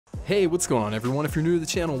Hey, what's going on everyone? If you're new to the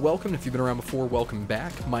channel, welcome. If you've been around before, welcome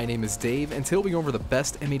back. My name is Dave, and today we'll be going over the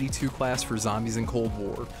best M82 class for zombies in Cold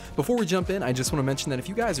War. Before we jump in, I just want to mention that if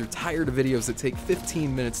you guys are tired of videos that take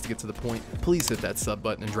 15 minutes to get to the point, please hit that sub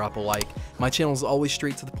button and drop a like. My channel is always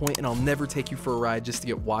straight to the point, and I'll never take you for a ride just to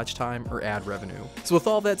get watch time or ad revenue. So with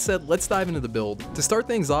all that said, let's dive into the build. To start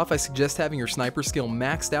things off, I suggest having your sniper skill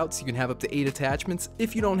maxed out so you can have up to 8 attachments.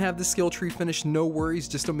 If you don't have the skill tree finished, no worries,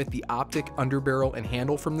 just omit the optic, underbarrel, and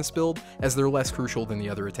handle from this build, as they're less crucial than the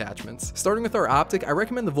other attachments. Starting with our optic, I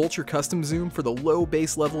recommend the Vulture custom zoom for the low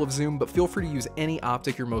base level of zoom, but feel free to use any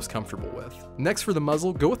optic you're most comfortable with. Next, for the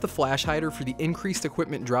muzzle, go with the flash hider for the increased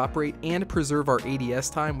equipment drop rate and preserve our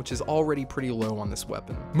ADS time, which is already pretty low on this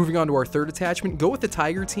weapon. Moving on to our third attachment, go with the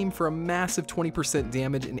Tiger team for a massive 20%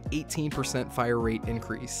 damage and 18% fire rate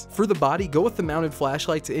increase. For the body, go with the mounted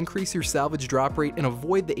flashlight to increase your salvage drop rate and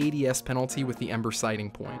avoid the ADS penalty with the Ember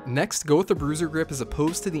sighting point. Next, go with the Bruiser grip as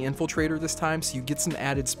opposed to the Infiltrator this time, so you get some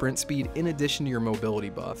added sprint speed in addition to your mobility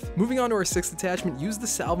buff. Moving on to our sixth attachment, use the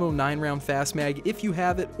Salvo 9-round fast mag if you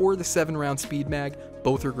have it, or the 7-round speed mag.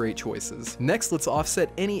 Both are great choices. Next, let's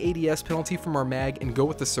offset any ADS penalty from our mag and go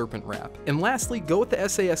with the Serpent Wrap. And lastly, go with the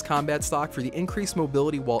SAS combat stock for the increased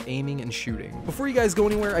mobility while aiming and shooting. Before you guys go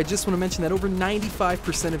anywhere, I just want to mention that over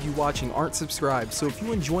 95% of you watching aren't subscribed, so if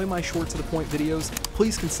you enjoy my short to the point videos,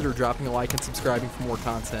 please consider dropping a like and subscribing for more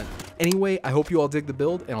content. Anyway, I hope you all dig the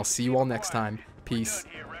build, and I'll see you all next time. Peace.